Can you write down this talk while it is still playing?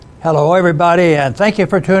Hello, everybody, and thank you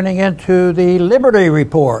for tuning in to the Liberty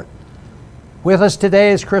Report. With us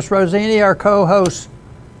today is Chris Rossini, our co-host.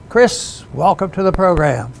 Chris, welcome to the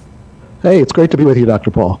program. Hey, it's great to be with you,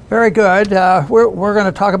 Dr. Paul. Very good. We're going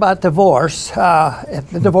to talk about divorce.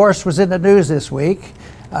 The divorce was in the news this week.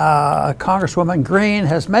 Congresswoman Greene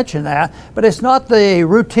has mentioned that, but it's not the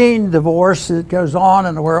routine divorce that goes on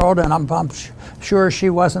in the world, and I'm sure she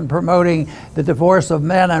wasn't promoting the divorce of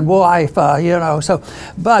man and wife,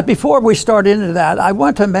 But before we start into that, I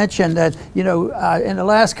want to mention that, in the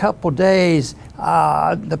last couple days,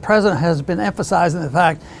 the president has been emphasizing the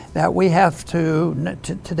fact that we have to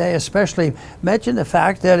today especially mention the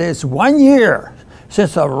fact that it's 1 year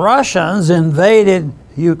since the Russians invaded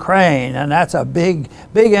Ukraine, and that's a big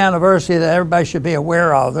anniversary that everybody should be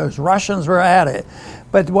aware of. Those Russians were at it.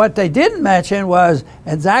 But what they didn't mention was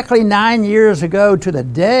exactly 9 years ago to the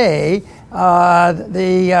day,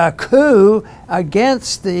 the coup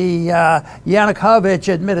against the Yanukovych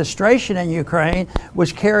administration in Ukraine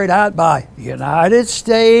was carried out by the United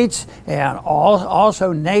States and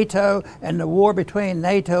also NATO, and the war between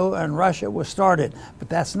NATO and Russia was started. But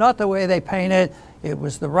that's not the way they paint it. It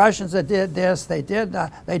was the Russians that did this. They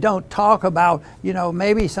don't talk about,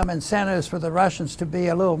 maybe some incentives for the Russians to be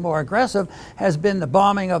a little more aggressive has been the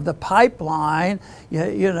bombing of the pipeline,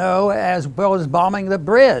 as well as bombing the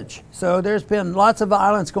bridge. So there's been lots of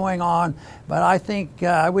violence going on, but I think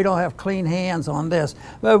we don't have clean hands on this.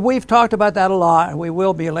 But we've talked about that a lot, and we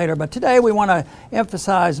will be later. But today we want to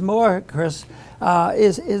emphasize more, Chris,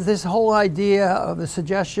 is this whole idea of the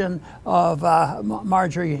suggestion of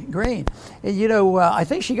Marjorie Greene. And, I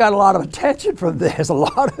think she got a lot of attention from this. A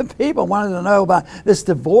lot of people wanted to know about this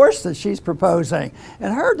divorce that she's proposing.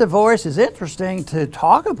 And her divorce is interesting to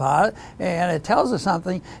talk about, and it tells us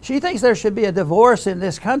something. She thinks there should be a divorce in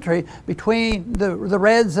this country between the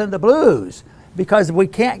Reds and the Blues, because we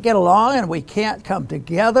can't get along and we can't come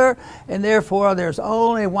together, and therefore there's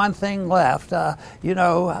only one thing left, that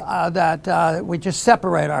we just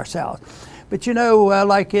separate ourselves. But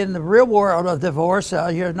like in the real world of divorce,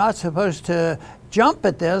 you're not supposed to jump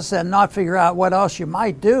at this and not figure out what else you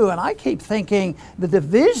might do. And I keep thinking the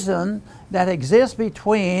division that exists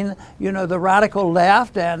between, the radical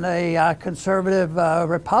left and the conservative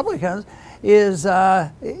Republicans is,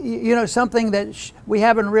 something that we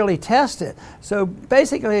haven't really tested. So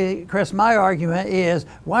basically, Chris, my argument is,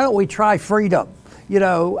 why don't we try freedom?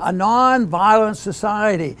 A non-violent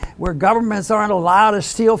society where governments aren't allowed to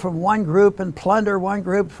steal from one group and plunder one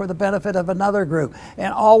group for the benefit of another group,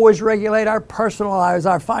 and always regulate our personal lives,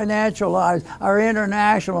 our financial lives, our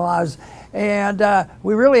international lives. And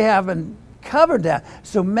we really haven't covered that.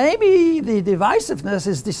 So maybe the divisiveness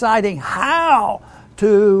is deciding how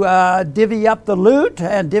to divvy up the loot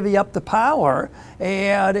and divvy up the power,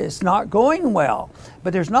 and it's not going well.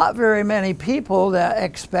 But there's not very many people that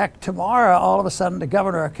expect tomorrow all of a sudden the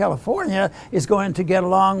governor of California is going to get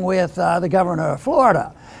along with the governor of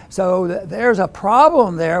Florida. So there's a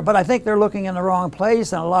problem there, but I think they're looking in the wrong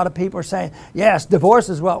place, and a lot of people are saying, yes, divorce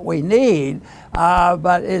is what we need,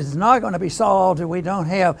 but it's not going to be solved if we don't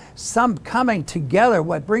have some coming together.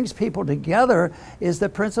 What brings people together is the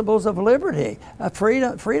principles of liberty.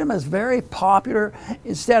 Freedom is very popular.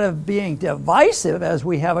 Instead of being divisive, as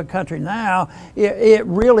we have a country now, it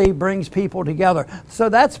really brings people together. So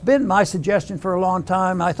that's been my suggestion for a long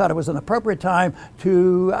time. I thought it was an appropriate time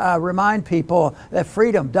to remind people that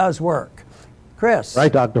freedom does work. Chris.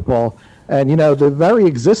 Right, Dr. Paul. And, the very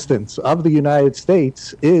existence of the United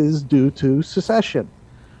States is due to secession.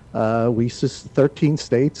 13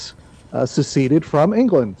 states seceded from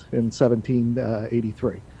England in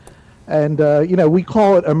 1783. And, we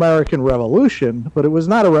call it American Revolution, but it was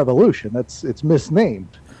not a revolution. It's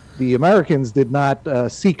misnamed. The Americans did not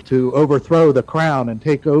seek to overthrow the crown and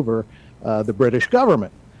take over the British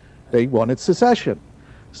government. They wanted secession.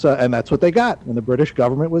 So, and that's what they got, and the British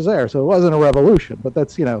government was there. So it wasn't a revolution, but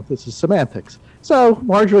that's, this is semantics. So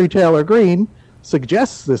Marjorie Taylor Greene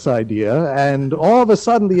suggests this idea, and all of a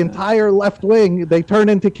sudden the entire left wing, they turn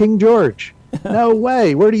into King George. No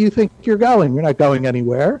way. Where do you think you're going? You're not going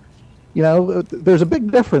anywhere. There's a big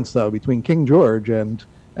difference, though, between King George and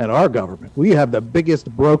our government. We have the biggest,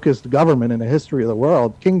 brokest government in the history of the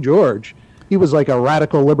world. King George, he was like a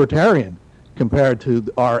radical libertarian compared to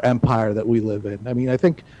our empire that we live in. I mean, I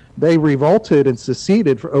think they revolted and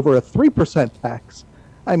seceded for over a 3% tax.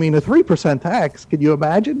 I mean, a 3% tax, can you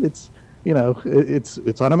imagine?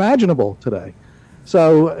 It's unimaginable today.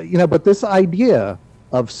 So, but this idea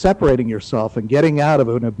of separating yourself and getting out of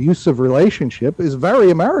an abusive relationship is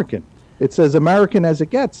very American. It's as American as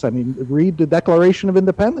it gets. I mean, read the Declaration of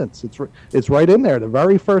Independence. It's right in there, the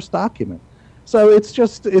very first document. So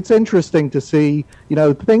it's interesting to see,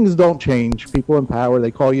 things don't change. People in power,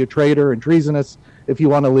 they call you a traitor and treasonous if you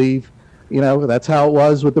want to leave. That's how it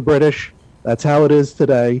was with the British. That's how it is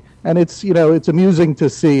today. And it's amusing to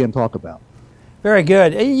see and talk about. Very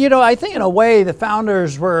good. I think in a way the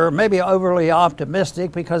founders were maybe overly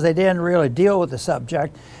optimistic because they didn't really deal with the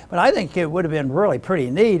subject. But I think it would have been really pretty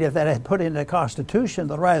neat if that had put in the Constitution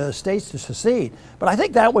the right of the states to secede. But I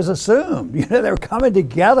think that was assumed. They were coming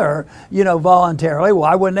together, voluntarily.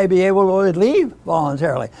 Why wouldn't they be able to leave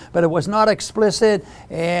voluntarily? But it was not explicit,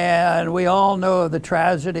 and we all know the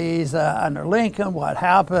tragedies under Lincoln, what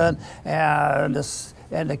happened, and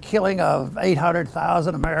the killing of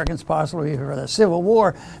 800,000 Americans possibly for the Civil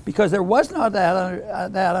War, because there was not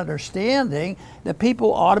that understanding that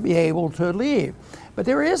people ought to be able to leave. But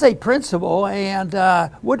there is a principle, and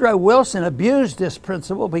Woodrow Wilson abused this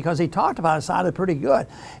principle because he talked about it, sounded pretty good.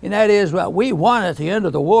 And that is what we want at the end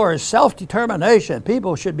of the war is self-determination.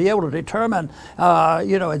 People should be able to determine,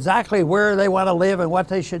 exactly where they want to live and what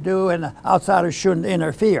they should do, and outsiders shouldn't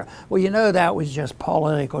interfere. Well, that was just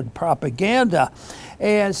political propaganda.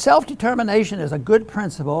 And self-determination is a good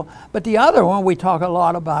principle, but the other one we talk a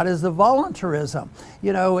lot about is the voluntarism.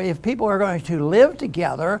 If people are going to live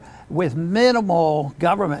together with minimal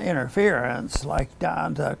government interference, like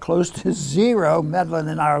down to close to zero meddling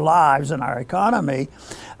in our lives and our economy,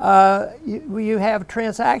 you have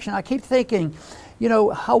transaction. I keep thinking,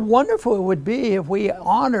 how wonderful it would be if we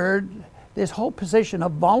honored this whole position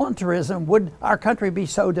of voluntarism. Would our country be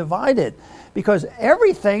so divided? Because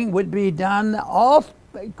everything would be done, all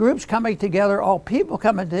groups coming together, all people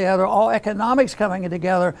coming together, all economics coming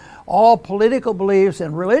together, all political beliefs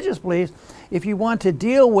and religious beliefs. If you want to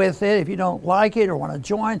deal with it, if you don't like it or want to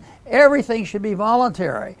join, everything should be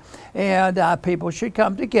voluntary. And people should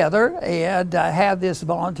come together and have this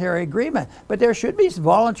voluntary agreement. But there should be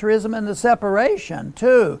voluntarism in the separation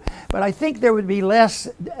too. But I think there would be less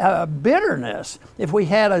bitterness if we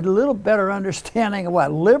had a little better understanding of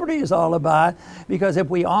what liberty is all about. Because if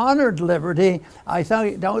we honored liberty, I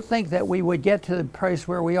don't think that we would get to the place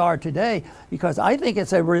where we are today. Because I think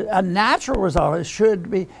it's a natural result. It should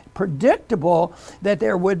be predictable that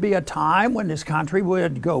there would be a time when this country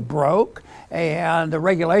would go broke and the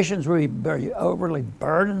regulations will be very overly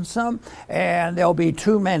burdensome, and there'll be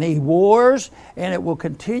too many wars, and it will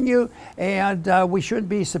continue, and we shouldn't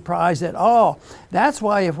be surprised at all. That's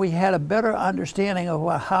why if we had a better understanding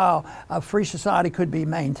of how a free society could be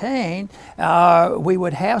maintained, we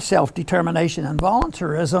would have self-determination and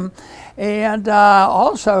voluntarism, and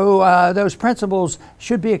also those principles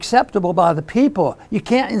should be acceptable by the people. You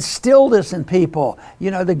can't instill this in people.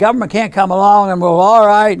 The government can't come along and well, all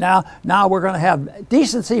right, now we're going to have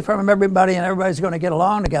decency from everybody and everybody's going to get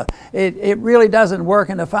along together. It really doesn't work,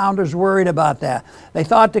 and the founders worried about that. They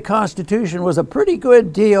thought the Constitution was a pretty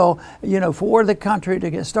good deal, for the country to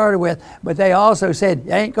get started with, but they also said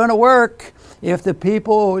it ain't going to work if the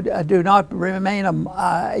people do not remain a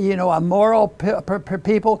moral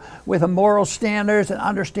people with a moral standards and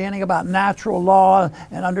understanding about natural law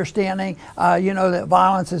and understanding, that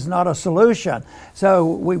violence is not a solution. So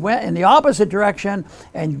we went in the opposite direction,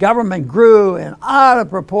 and government grew and out of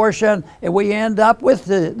proportion, and we end up with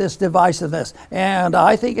this divisiveness. And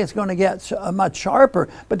I think it's going to get much sharper.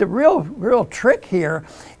 But the real trick here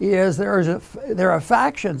is there are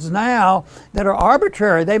factions now that are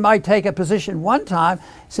arbitrary. They might take a position one time.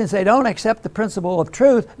 Since they don't accept the principle of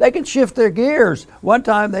truth, they can shift their gears. One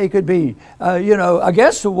time they could be,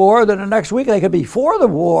 against the war, then the next week they could be for the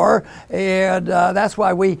war, and that's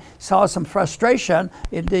why we saw some frustration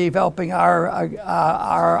in developing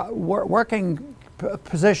our working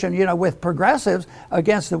position, with progressives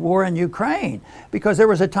against the war in Ukraine, because there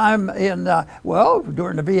was a time during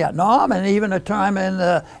the Vietnam, and even a time in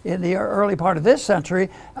the early part of this century,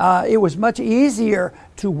 it was much easier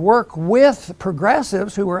to work with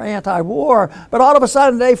progressives who were anti-war, but all of a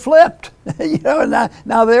sudden they flipped, and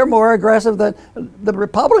now they're more aggressive than the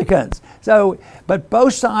Republicans. So, but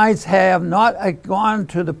both sides have not gone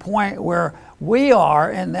to the point where we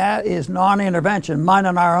are, and that is non-intervention,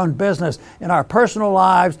 minding our own business in our personal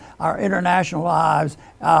lives, our international lives,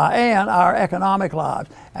 and our economic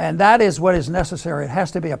lives. And that is what is necessary. It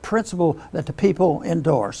has to be a principle that the people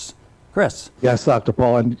endorse. Chris. Yes, Dr.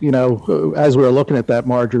 Paul. And, as we were looking at that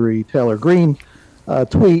Marjorie Taylor Greene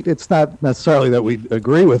tweet, it's not necessarily that we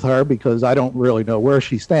agree with her, because I don't really know where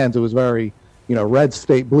she stands. It was very, red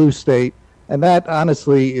state, blue state. And that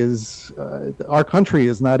honestly is, our country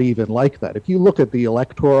is not even like that. If you look at the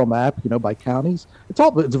electoral map, by counties,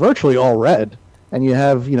 it's virtually all red. And you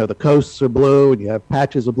have, the coasts are blue, and you have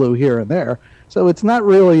patches of blue here and there. So it's not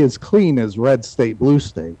really as clean as red state, blue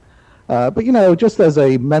state. But just as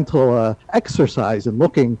a mental exercise in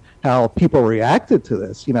looking how people reacted to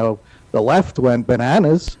this, the left went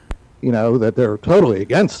bananas, that they're totally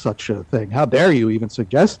against such a thing. How dare you even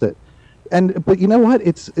suggest it? But you know what?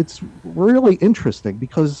 It's really interesting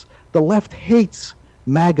because the left hates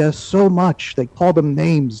MAGA so much. They call them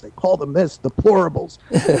names. They call them this, deplorables.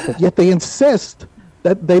 Yet they insist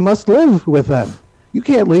that they must live with them. You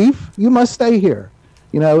can't leave. You must stay here.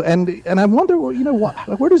 And I wonder,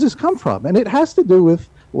 where does this come from? And it has to do with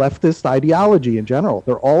leftist ideology in general.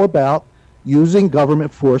 They're all about using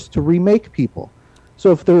government force to remake people.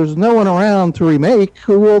 So if there's no one around to remake,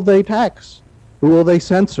 who will they tax? Who will they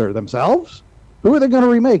censor? Themselves? Who are they going to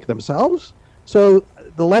remake? Themselves? So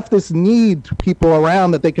the leftists need people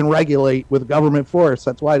around that they can regulate with government force.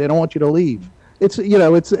 That's why they don't want you to leave. It's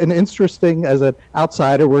an interesting, as an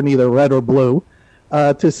outsider, we're neither red or blue,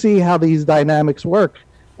 to see how these dynamics work.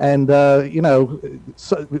 And,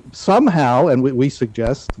 somehow, and we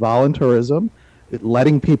suggest voluntarism,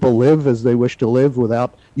 letting people live as they wish to live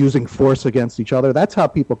without using force against each other. That's how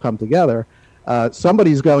people come together.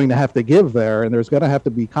 Somebody's going to have to give there, and there's going to have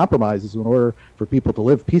to be compromises in order for people to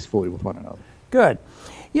live peacefully with one another. Good.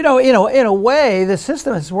 In a way, the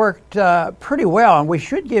system has worked pretty well, and we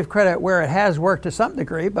should give credit where it has worked to some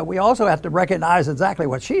degree, but we also have to recognize exactly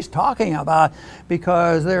what she's talking about,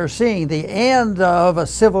 because they're seeing the end of a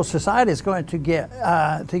civil society is going to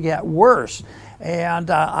get worse. And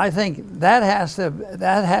I think that has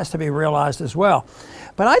to be realized as well.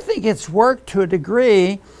 But I think it's worked to a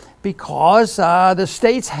degree because the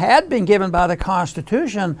states had been given by the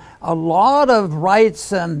Constitution a lot of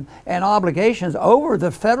rights and obligations over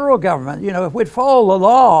the federal government. If we'd follow the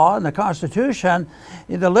law and the Constitution,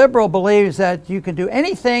 the liberal believes that you can do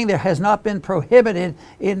anything that has not been prohibited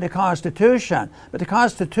in the Constitution. But the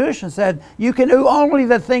Constitution said you can do only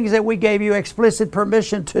the things that we gave you explicit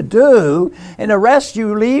permission to do, and the rest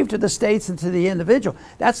you leave to the states and to the individual.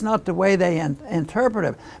 That's not the way they interpret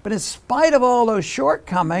it. But in spite of all those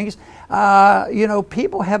shortcomings,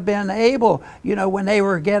 people have been able, when they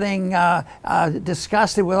were getting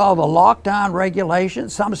disgusted with all the lockdown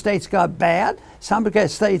regulations, some states got bad. Some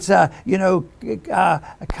states,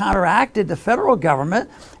 counteracted the federal government,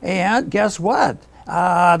 and guess what?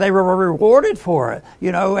 They were rewarded for it,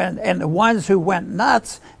 and the ones who went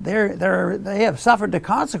nuts, they have suffered the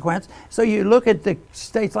consequence. So you look at the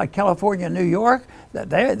states like California, New York,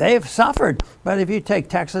 they've suffered. But if you take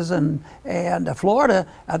Texas and Florida,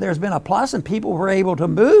 there's been a plus, and people were able to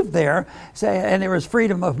move there, and there was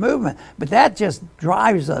freedom of movement. But that just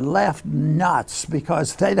drives the left nuts,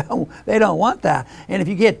 because they don't want that. And if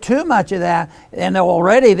you get too much of that, and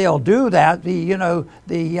they'll do that,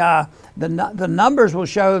 the numbers will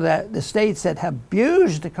show that the states that have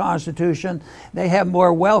abused the Constitution, they have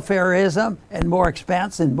more welfareism and more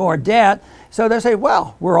expense and more debt. So they say,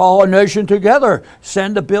 well, we're all a nation together.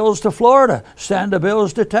 Send the bills to Florida. Send the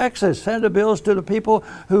bills to Texas. Send the bills to the people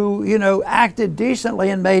who, acted decently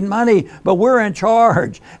and made money. But we're in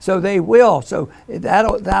charge. So they will. So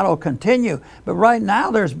that'll continue. But right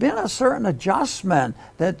now, there's been a certain adjustment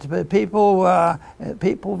that people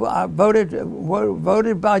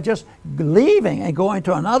voted by just leaving and going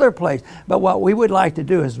to another place. But what we would like to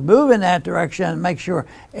do is move in that direction and make sure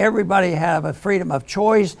everybody have a freedom of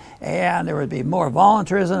choice, and there would be more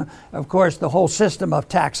voluntarism. Of course, the whole system of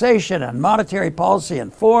taxation and monetary policy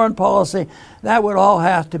and foreign policy, that would all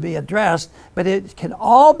have to be addressed. But it can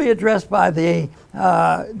all be addressed by the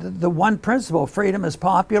one principle: freedom is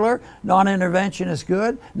popular, non-intervention is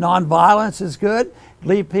good, non-violence is good,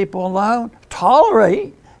 leave people alone,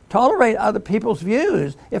 tolerate other people's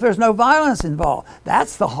views if there's no violence involved.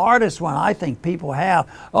 That's the hardest one I think people have.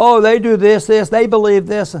 Oh, they do this, they believe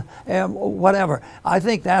this, and whatever. I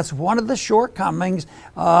think that's one of the shortcomings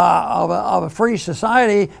of a free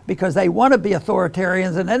society, because they want to be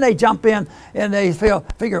authoritarians, and then they jump in and they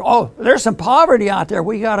figure, oh, there's some poverty out there,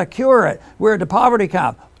 we got to cure it. Where'd the poverty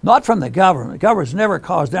come? Not from the government. The government's never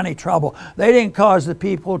caused any trouble. They didn't cause the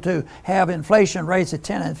people to have inflation rates at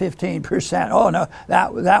 10 and 15%. Oh no,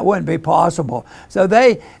 that wouldn't be possible. So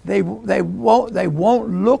they won't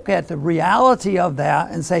look at the reality of that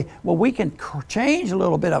and say, well, we can change a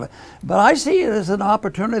little bit of it. But I see it as an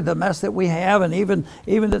opportunity. The mess that we have, and even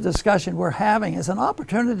the discussion we're having, is an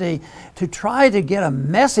opportunity to try to get a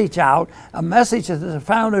message out, a message that the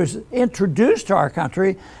founders introduced to our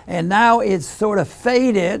country, and now it's sort of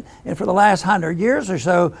faded. And for the last 100 years or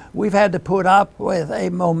so, we've had to put up with a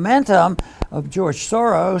momentum of George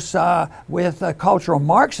Soros with cultural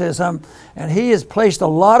Marxism, and he has placed a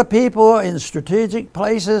lot of people in strategic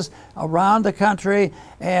places around the country,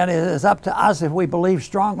 and it is up to us, if we believe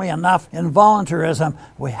strongly enough in voluntarism,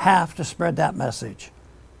 we have to spread that message.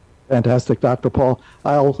 Fantastic, Dr. Paul.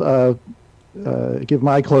 I'll give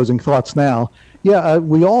my closing thoughts now. Yeah,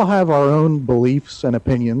 we all have our own beliefs and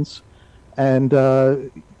opinions, and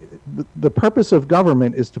the purpose of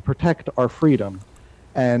government is to protect our freedom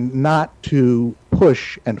and not to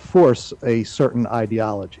push and force a certain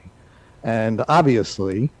ideology. And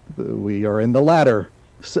obviously, we are in the latter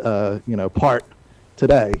part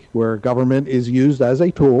today, where government is used as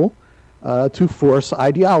a tool to force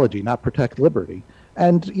ideology, not protect liberty.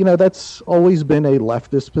 And, that's always been a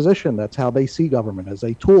leftist position. That's how they see government, as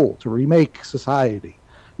a tool to remake society.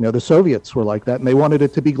 The Soviets were like that, and they wanted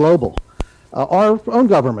it to be global. Our own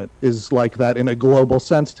government is like that in a global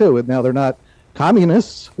sense, too. And now they're not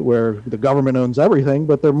communists, where the government owns everything,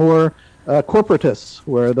 but they're more corporatists,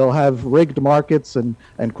 where they'll have rigged markets and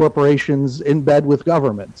corporations in bed with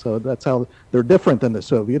government. So that's how they're different than the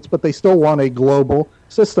Soviets, but they still want a global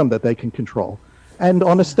system that they can control. And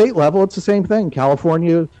on a state level, it's the same thing.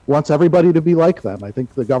 California wants everybody to be like them. I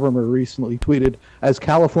think the governor recently tweeted, "As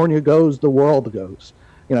California goes, the world goes."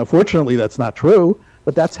 Fortunately, that's not true,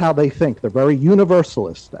 but that's how they think. They're very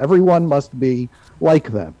universalist. Everyone must be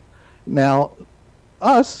like them. Now,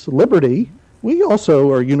 us, Liberty, we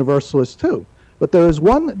also are universalists too. But there is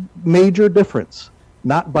one major difference: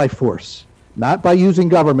 not by force, not by using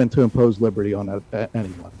government to impose liberty on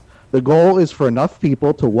anyone. The goal is for enough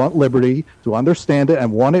people to want liberty, to understand it, and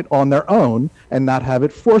want it on their own, and not have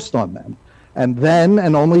it forced on them. And then,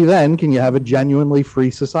 and only then, can you have a genuinely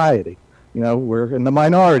free society. We're in the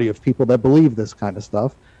minority of people that believe this kind of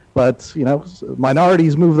stuff, but,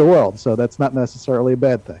 minorities move the world, so that's not necessarily a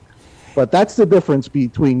bad thing. But that's the difference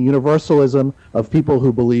between universalism of people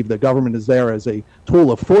who believe that government is there as a tool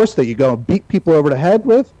of force that you go and beat people over the head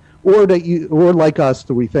with, or like us,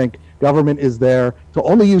 do we think government is there to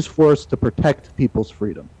only use force to protect people's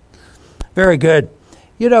freedom. Very good.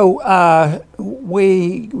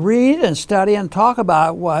 We read and study and talk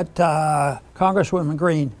about what Congresswoman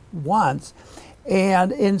Green wants,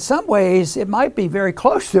 and in some ways it might be very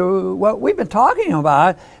close to what we've been talking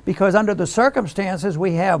about, because under the circumstances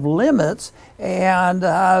we have limits, and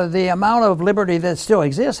the amount of liberty that still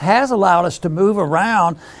exists has allowed us to move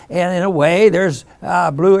around, and in a way there's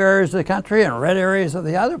blue areas of the country and red areas of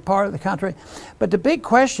the other part of the country. But the big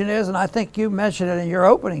question is, and I think you mentioned it in your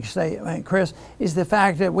opening statement, Chris, is the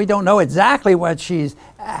fact that we don't know exactly what she's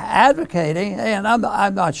advocating, and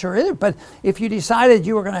I'm not sure either. But if you decided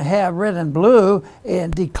you were going to have red and blue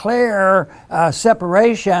and declare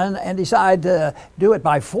separation and decide to do it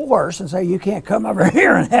by force and say you can't come over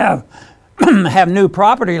here and have new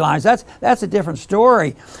property lines, that's a different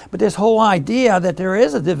story. But this whole idea that there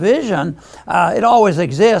is a division, it always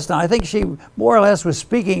exists, and I think she more or less was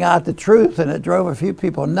speaking out the truth, and it drove a few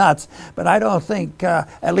people nuts. But I don't think,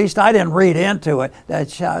 at least I didn't read into it, that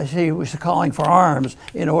she was calling for arms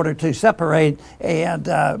in order to separate and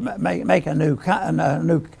make a new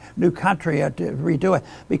country to redo it,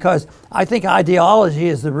 because I think ideology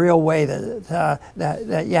is the real way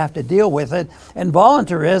that you have to deal with it, and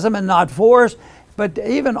voluntarism and not force. But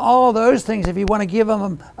even all those things, if you want to give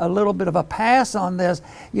them a little bit of a pass on this,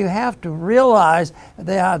 you have to realize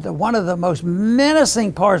that one of the most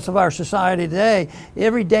menacing parts of our society today,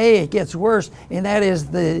 every day it gets worse, and that is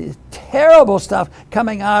the terrible stuff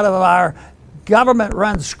coming out of our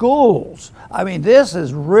government-run schools. I mean, this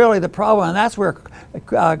is really the problem, and that's where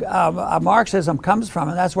Marxism comes from,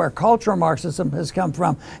 and that's where cultural Marxism has come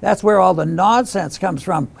from. That's where all the nonsense comes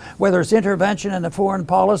from, whether it's intervention in the foreign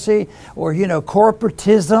policy or,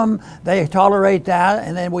 corporatism. They tolerate that,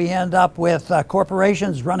 and then we end up with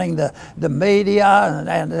corporations running the media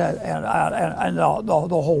and the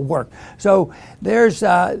whole work. So there's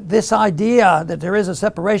this idea that there is a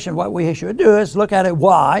separation. What we should do is look at it,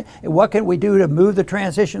 why, and what can we do to move the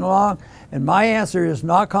transition along? And my answer is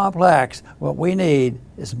not complex. What we need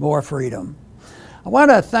is more freedom. I want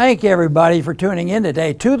to thank everybody for tuning in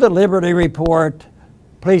today to the Liberty Report.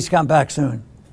 Please come back soon.